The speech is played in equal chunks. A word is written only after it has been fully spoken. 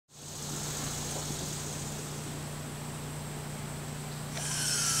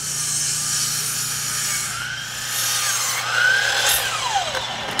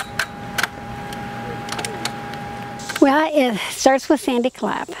It starts with Sandy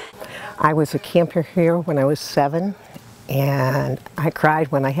Clapp. I was a camper here when I was 7, and I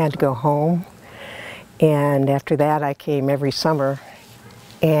cried when I had to go home. And after that, I came every summer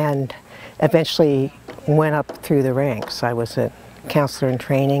and eventually went up through the ranks. I was a counselor in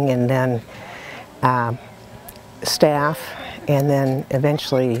training, and then staff, and then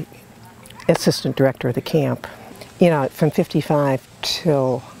eventually assistant director of the camp. You know, from 55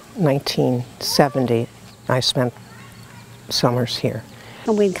 till 1970, I spent summers here.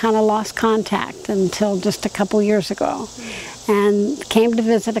 And we'd kind of lost contact until just a couple years ago, and came to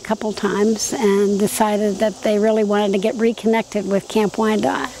visit a couple times and decided that they really wanted to get reconnected with Camp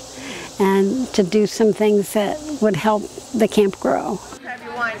Wyandot and to do some things that would help the camp grow. Have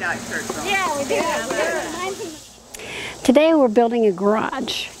your Wyandot shirts on? Yeah, we do. Today we're building a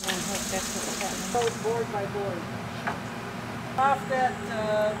garage. Board by board. Off that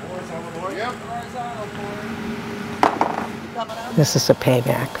horizontal board. Yep. Horizontal board. This is a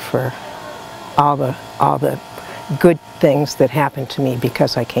payback for all the good things that happened to me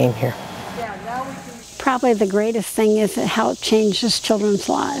because I came here. Yeah, now we can... Probably the greatest thing is how it changes children's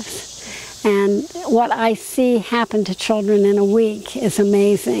lives. And what I see happen to children in a week is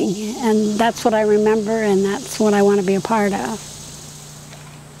amazing. And that's what I remember, and that's what I want to be a part of.